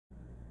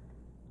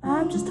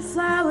I'm just a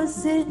flower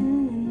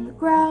sitting in the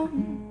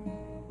ground,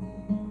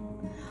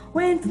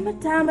 waiting for my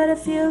time, but I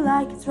feel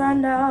like it's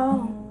run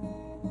out.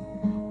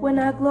 When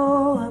I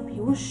glow up,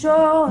 you will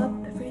show up,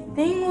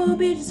 everything will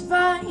be just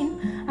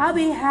fine. I'll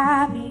be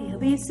happy, he'll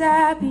be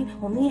sappy,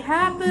 only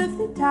half of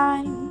the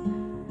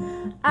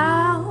time.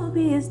 I'll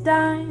be his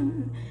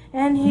dime,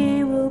 and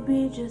he will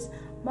be just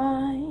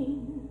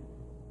mine.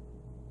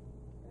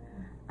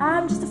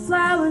 I'm just a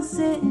flower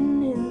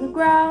sitting in the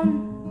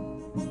ground.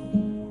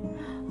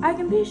 I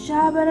can be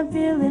shy, but I'm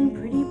feeling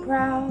pretty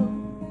proud.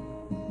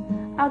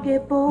 I'll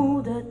get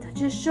bolder, touch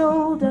your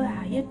shoulder.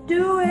 How you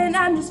doing?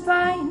 I'm just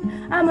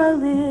fine. I'm a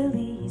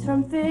lily, he's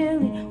from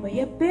Philly, where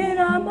you been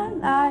all my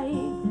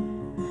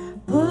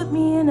life. Put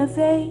me in a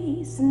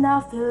vase and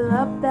I'll fill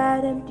up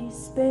that empty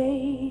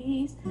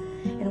space.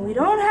 And we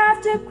don't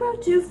have to grow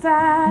too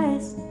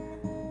fast.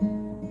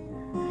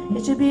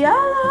 It should be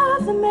our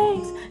love that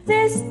makes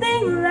this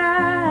thing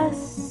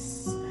last.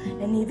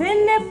 And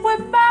even if we're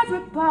far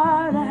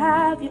apart, I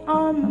have you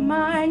on my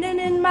mind and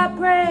in my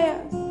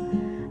prayers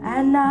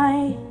at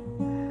night.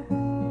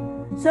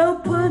 So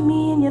put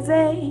me in your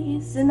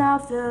vase and I'll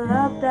fill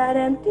up that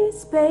empty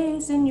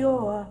space in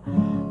your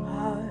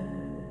heart.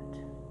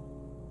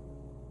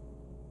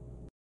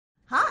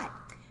 Hi,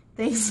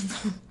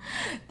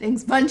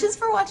 thanks bunches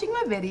for watching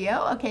my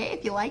video. Okay,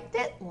 if you liked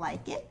it,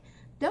 like it.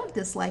 Don't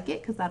dislike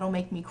it because that'll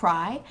make me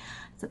cry.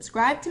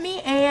 Subscribe to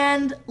me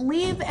and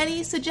leave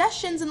any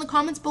suggestions in the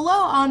comments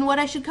below on what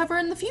I should cover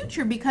in the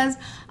future, because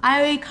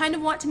I kind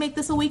of want to make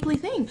this a weekly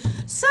thing.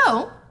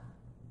 So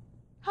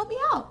help me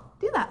out.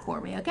 Do that for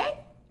me,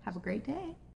 okay? Have a great day.